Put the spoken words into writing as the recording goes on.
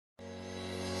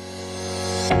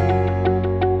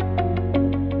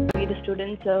We, the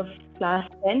students of class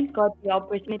 10, got the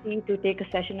opportunity to take a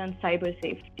session on cyber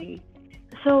safety.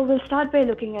 So we'll start by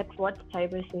looking at what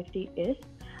cyber safety is.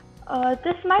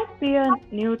 This might be a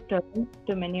new term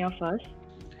to many of us.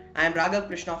 I am Raghav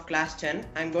Krishna of class 10.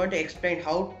 I am going to explain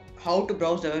how to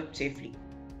browse the web safely.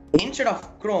 Instead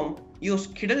of Chrome, use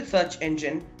Kiddle search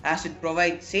engine as it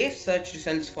provides safe search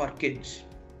results for kids.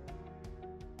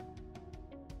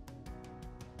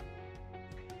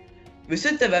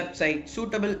 Visit the website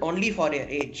suitable only for your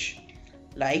age,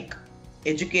 like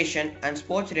education and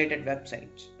sports related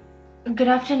websites. Good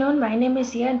afternoon, my name is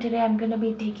Sia and today I'm going to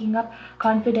be taking up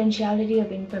confidentiality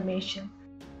of information.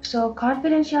 So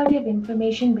confidentiality of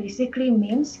information basically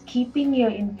means keeping your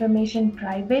information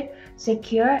private,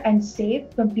 secure and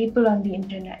safe from people on the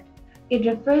internet. It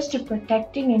refers to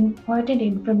protecting important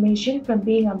information from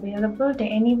being available to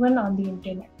anyone on the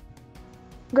internet.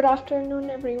 Good afternoon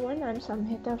everyone, I'm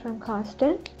Samhita from class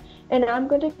 10 and I'm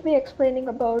going to be explaining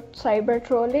about cyber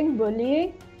trolling,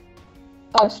 bullying,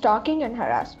 stalking and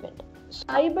harassment.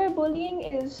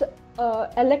 Cyberbullying is an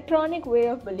electronic way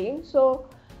of bullying, so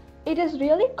it is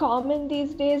really common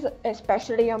these days,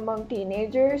 especially among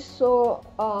teenagers. So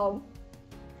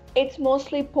it's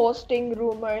mostly posting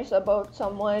rumors about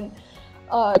someone,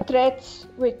 threats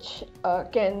which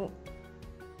can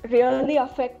really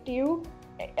affect you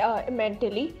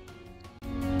mentally.